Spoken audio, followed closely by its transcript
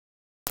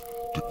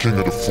The king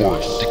of the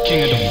forest. The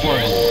king of the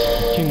forest.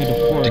 The king of the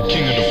forest. The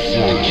king of the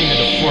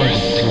forest.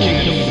 The king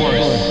of the forest.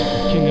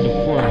 The king of the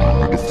forest. The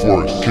king of the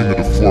forest. King of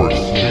the forest.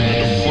 King of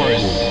the forest.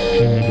 King of the forest.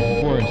 King of the forest. King of the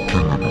forest.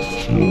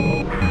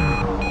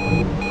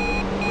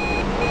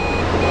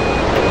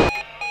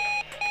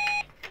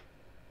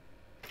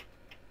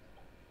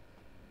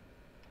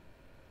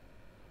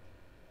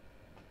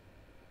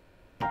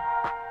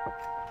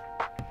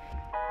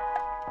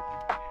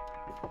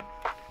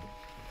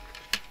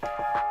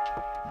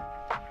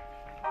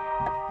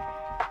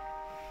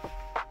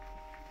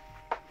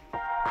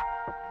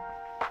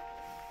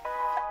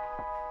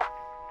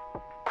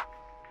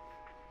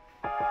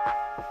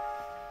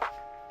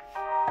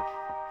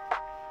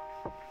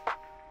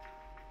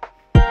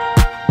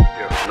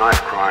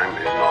 Knife crime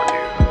is not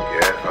new,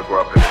 yeah? I grew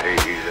up in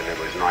the 80s and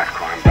it was knife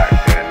crime back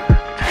then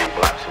between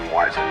blacks and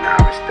whites, and now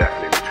it's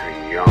definitely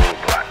between young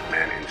black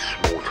men in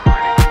small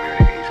tiny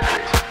communities,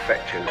 and it's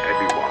affecting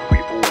everyone. We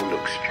all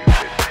look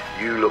stupid.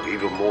 You look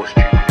even more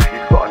stupid. If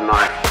you've got a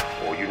knife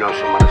or you know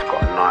someone that's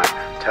got a knife,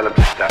 tell them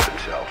to stab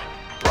themselves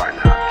right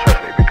now. Trust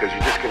me, because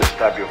you're just going to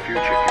stab your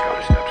future if you go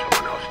to stab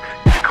someone else.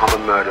 You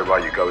become a murderer,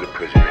 you go to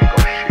prison, you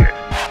got shit.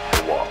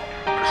 For what?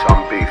 For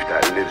some beef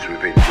that lives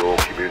within your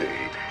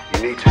community.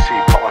 You need to see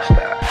past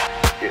that.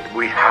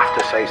 We have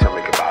to say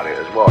something about it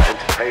as well.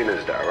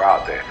 Entertainers that are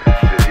out there,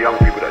 there's young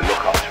people that look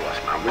up to us,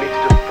 man. We need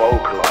to just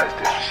vocalize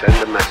this, send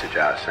a message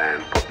out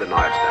saying, put the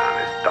knives down,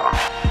 it's done.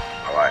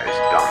 Alright, it's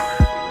done.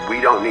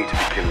 We don't need to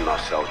be killing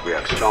ourselves. We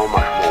have so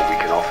much more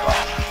we can offer.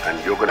 And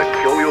you're going to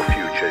kill your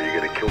future, you're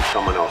going to kill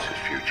someone else's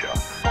future.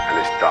 And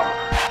it's done.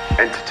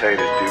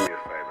 Entertainers, do me a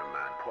favor,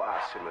 man. Put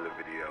out similar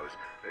videos.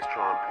 Let's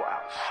try and put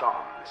out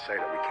something to say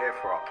that we care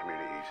for our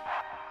communities.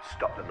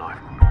 Stop the knife.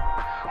 I'm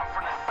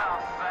from the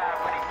south side,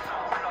 where they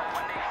too low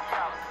when they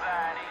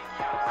outside.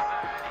 The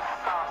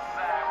south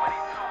side, where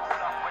they too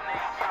low when they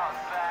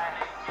outside.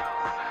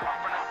 I'm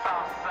from the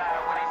south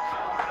side, where they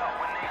too low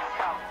when they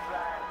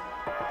outside.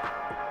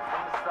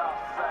 From the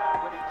south side,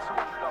 where they too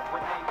low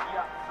when they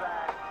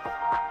outside.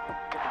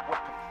 Get a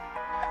weapon.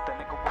 That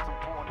nigga wasn't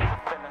born as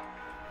a villain.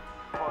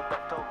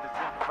 Product of this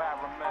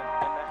environment.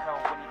 In the hell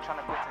when you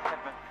tryna go to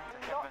heaven.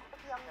 Lots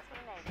of young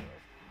teenagers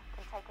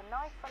can take a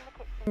knife from the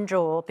kitchen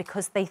drawer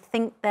because they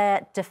think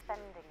they're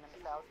defending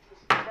themselves.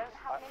 They don't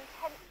have an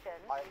intention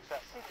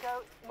to go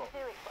and do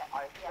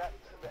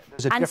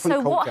it. And so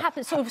what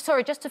happens,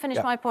 sorry, just to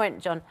finish my point,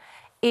 John,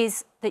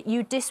 is that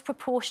you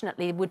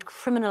disproportionately would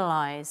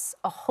criminalise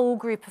a whole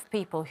group of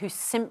people who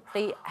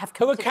simply have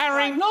who are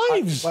carrying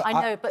knives. I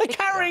know, but they're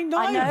carrying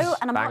knives. I know,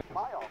 and I'm not.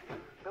 My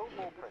argument, build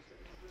more prisons.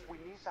 We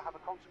need to have a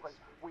consequence.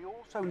 We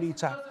also need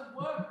to.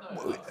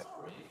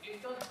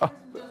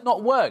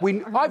 Not work.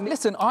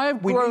 Listen,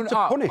 I've grown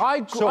up.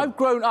 I've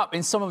grown up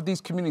in some of these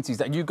communities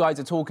that you guys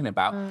are talking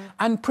about,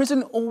 and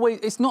prison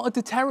always—it's not a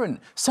deterrent.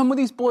 Some of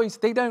these boys,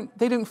 they don't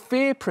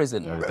fear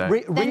prison. Yeah.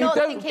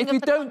 If you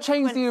don't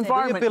change the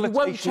environment, you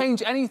won't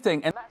change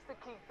anything. And that's the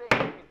key thing.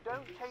 If you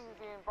don't change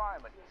the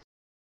environment.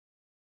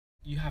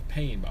 You have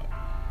pain,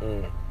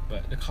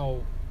 but look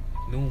how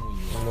normal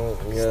you are.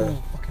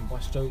 Still fucking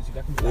bust jokes. You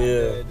can be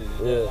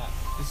like,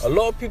 A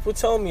lot of people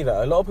tell me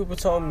that. A lot of people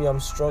tell me I'm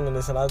strong in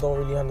this, and I don't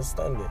really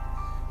understand it.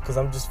 Because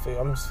I'm just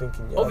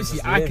thinking. Yeah,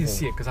 obviously, I can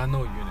see it because I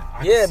know you in it.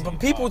 Yeah, but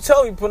people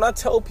tell me when I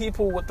tell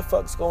people what the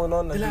fuck's going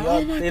on, they're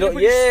like, they don't.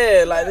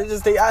 Yeah, like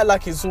they act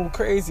like it's all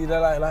crazy. They're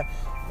like,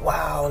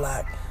 wow,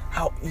 like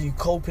how are you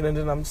coping? And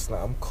then I'm just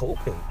like, I'm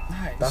coping.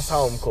 That's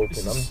how I'm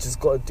coping. I'm just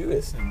gotta do it.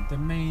 Listen, the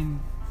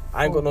main.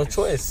 I ain't got no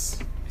choice.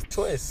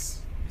 Choice.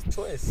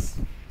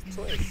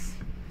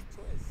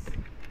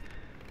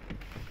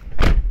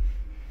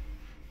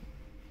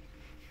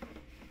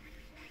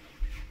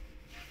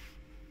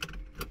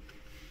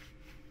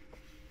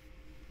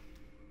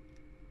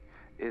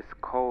 It's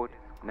cold,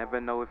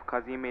 never know if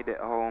Kazi made it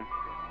home.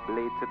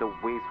 Blade to the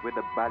waist with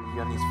a belly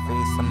on his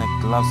face and the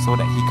glove so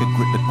that he could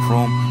grip the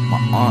chrome. My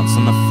aunt's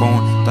on the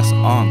phone, that's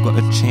aunt,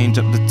 gotta change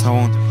up the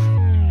tone.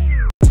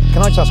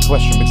 Can I just ask a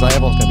question, because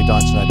everyone's going to be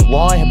dying to know, but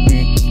why have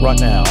you, right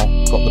now,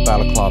 got the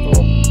balaclava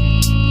on?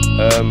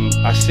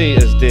 I see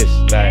it as this,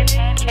 like,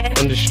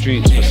 on the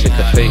streets we're sick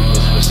of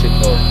fakeness, we're sick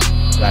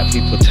of, like,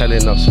 people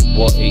telling us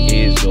what it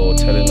is or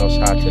telling us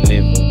how to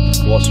live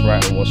or what's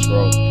right and what's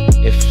wrong.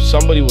 If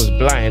somebody was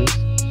blind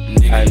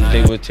and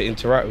they were to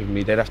interact with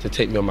me, they'd have to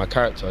take me on my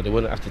character. They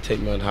wouldn't have to take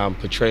me on how I'm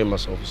portraying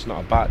myself. It's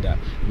not about that.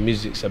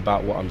 Music's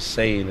about what I'm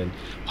saying and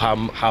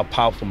how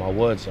powerful my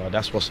words are.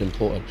 That's what's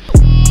important.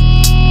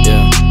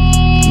 Yeah,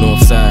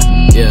 north side,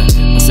 yeah.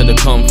 I said I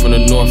come from the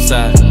north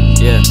side,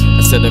 yeah.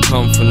 I said I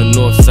come from the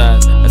north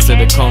side. I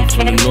said I come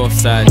from the north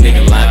side,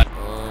 nigga like.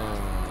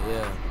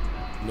 Yeah,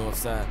 north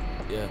side,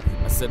 yeah.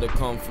 I said I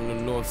come from the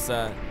north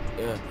side,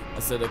 yeah. I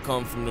said I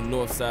come from the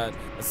north side.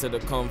 I said I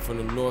come from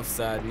the north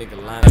side, nigga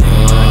like.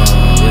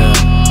 Yeah,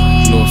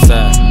 north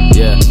side,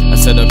 yeah. I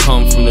said I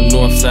come from the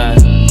north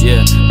side,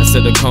 yeah. I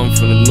said I come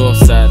from the north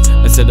side.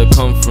 I said I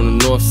come from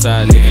the north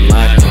side, nigga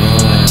like.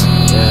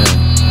 Yeah.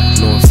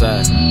 North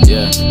side,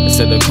 yeah. I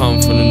said I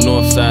come from the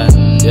north side,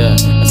 yeah.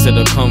 I said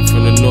I come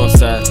from the north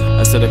side.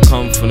 I said I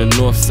come from the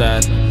north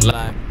side.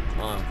 Like,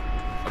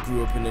 I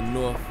grew up in the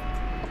north.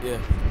 Yeah,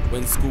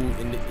 went to school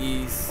in the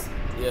east.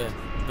 Yeah,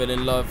 fell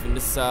in love in the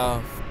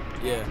south.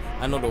 Yeah,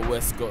 I know the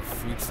west got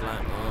freaks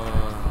like,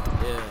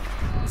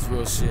 yeah, it's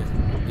real shit.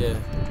 Yeah,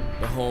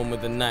 the home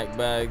with the Nike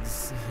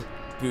bags,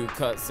 boot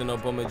cuts and a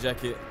bomber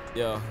jacket.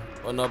 Yeah,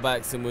 on our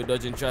backs and we're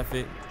dodging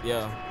traffic.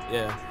 Yeah,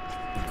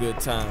 the good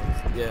times.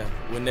 Yeah,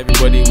 when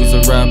everybody was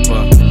a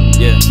rapper.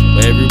 Yeah,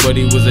 but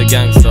everybody was a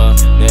gangster.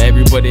 Now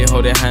everybody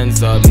hold their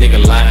hands up,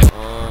 nigga like,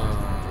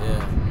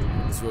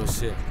 yeah, it's real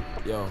shit.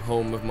 Yo,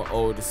 home with my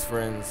oldest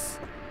friends.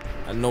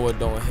 I know I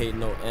don't hate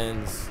no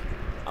ends.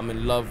 I'm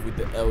in love with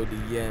the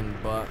LDN,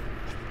 but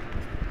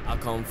I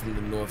come from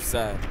the north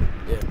side.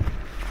 Yeah.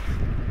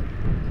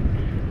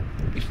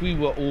 If we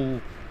were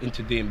all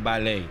into doing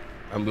ballet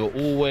and we were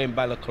all wearing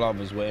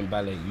balaclavas, wearing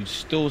ballet, you'd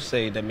still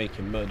say they're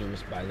making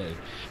murderous ballet,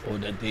 or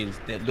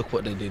look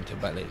what they're doing to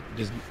ballet.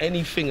 There's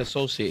anything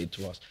associated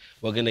to us,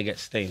 we're gonna get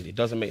stained. It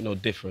doesn't make no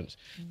difference.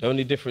 The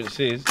only difference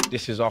is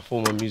this is our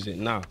form of music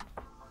now.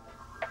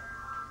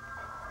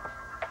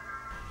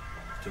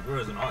 To grow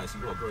as an artist,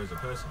 you gotta grow as a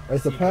person.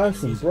 It's a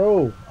person,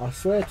 bro. I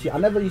swear to you. I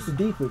never used to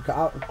deep it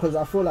because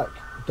I feel like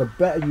the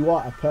better you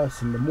are a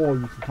person, the more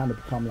you can kind of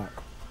become like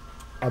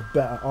a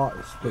better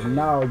artist. But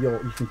now you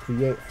can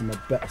create from a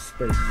better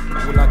space.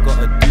 All I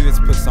gotta do is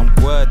put some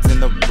words in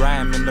the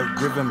rhyme, in the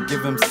rhythm,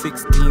 give him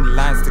 16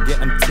 lines to get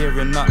him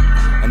tearing up.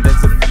 And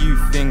there's a few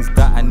things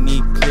that I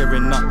need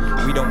clearing up.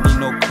 We don't need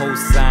no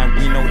cosign,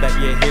 we know that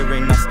you're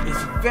hearing us.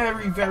 It's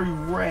very, very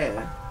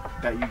rare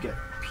that you get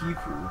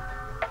people,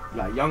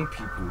 like young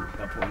people,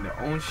 that put on their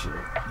own shit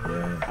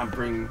and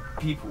bring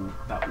people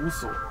that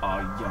also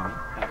are young,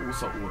 that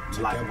also are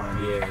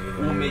like-minded,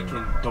 all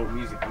making dope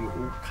music, and we're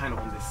all kind of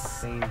on the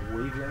same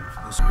wavelength.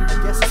 I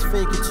guess it's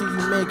fake it till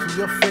you make it,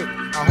 you're fake.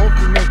 I hope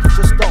you make it,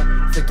 just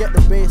don't forget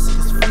the basic.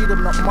 It's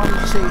freedom, not money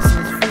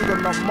chasing. It's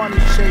freedom, not money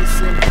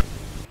chasing.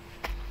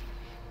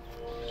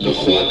 Le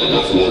Roi de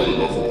la Forêt.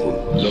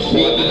 Le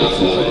Roi de la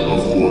Forêt. Le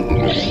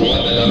Roi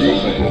de la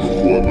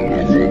Forêt.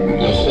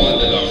 Le Roi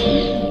de la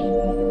Forêt.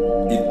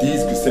 Ils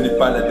disent que ce n'est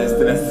pas la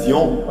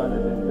destination,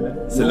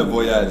 c'est le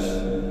voyage.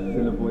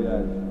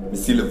 Mais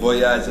si le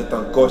voyage est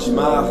un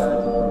cauchemar,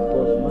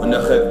 on ne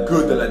rêve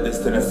que de la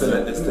destination,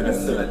 la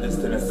destination, la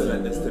destination, la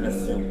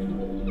destination.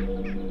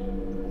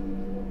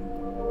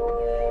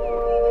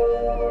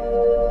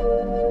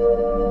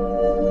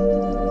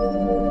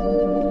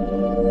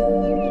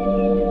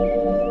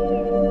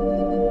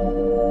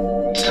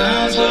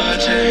 Times are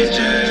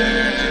changing,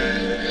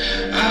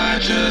 I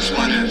just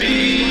wanna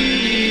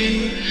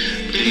be,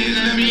 please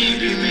let me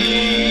be me,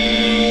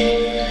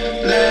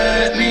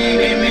 let me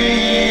be me,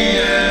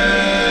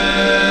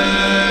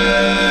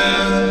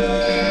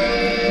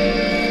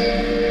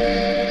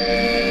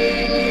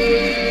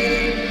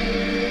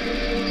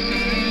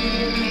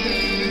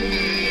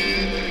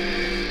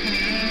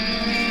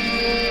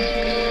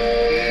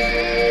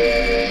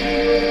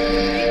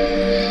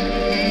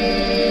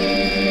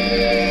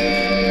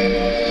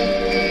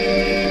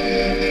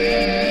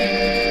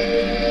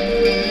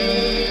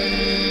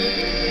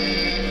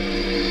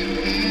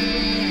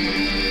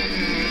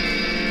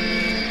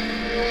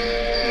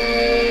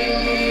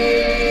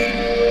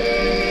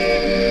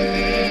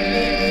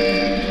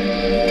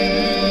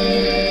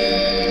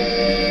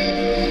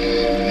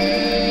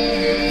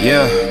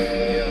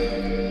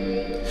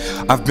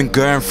 I've been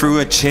going through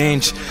a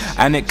change,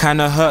 and it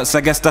kinda hurts,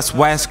 I guess that's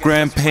why it's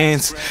growing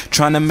pains.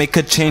 Trying to make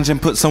a change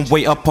and put some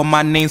weight up on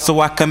my name so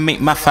I can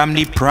make my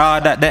family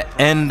proud at the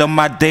end of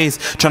my days.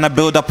 Trying to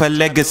build up a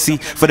legacy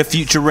for the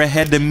future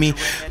ahead of me.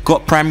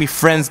 Got primary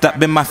friends that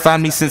been my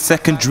family since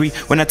secondary.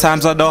 When the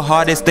times are the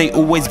hardest, they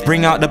always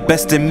bring out the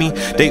best in me.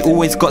 They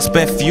always got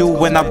spare fuel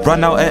when I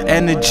run out of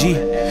energy.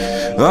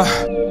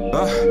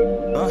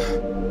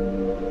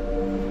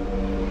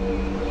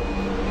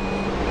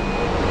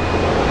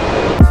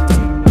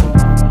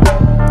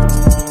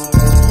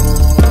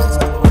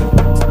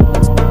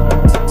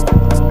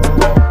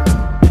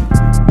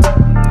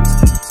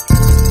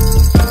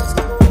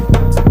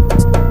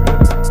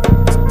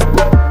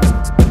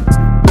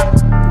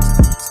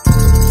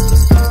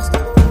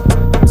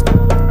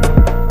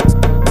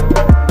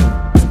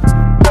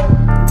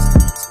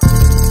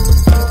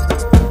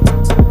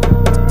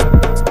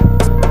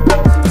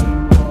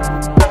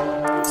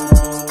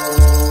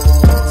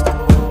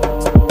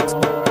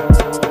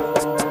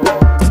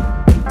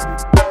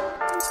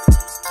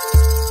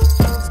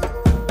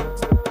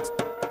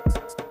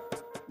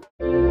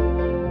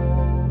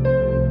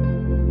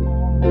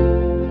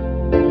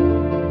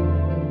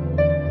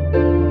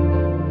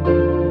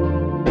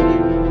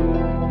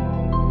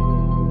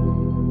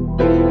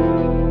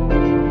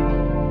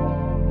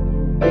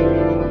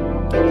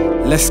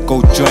 Let's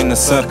go join the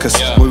circus,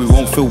 where we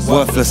won't feel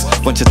worthless.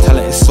 Bunch of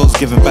talented souls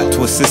giving back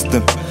to a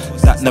system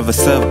that never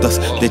served us.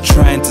 They're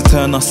trying to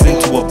turn us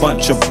into a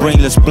bunch of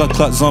brainless blood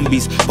clot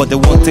zombies, but they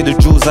won't take the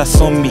jewels that's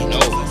on me.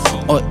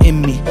 or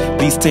in me.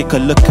 Please take a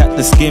look at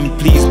the skin,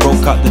 please.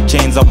 Broke out the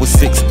chains, I was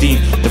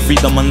 16. The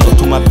freedom unlocked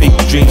to my big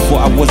dreams.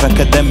 Thought I was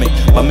academic,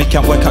 but me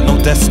can't work out no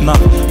desk now.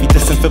 Me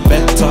destined for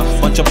better.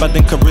 Bunch of bad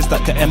careers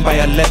that can end by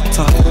a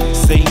letter.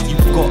 Say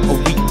you've got a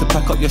week to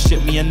pack up your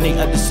shit. Me and Nate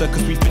at the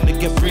circus, we finna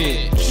get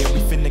rich. Yeah, we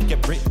finna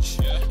get rich.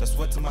 That's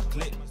word to my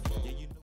clip.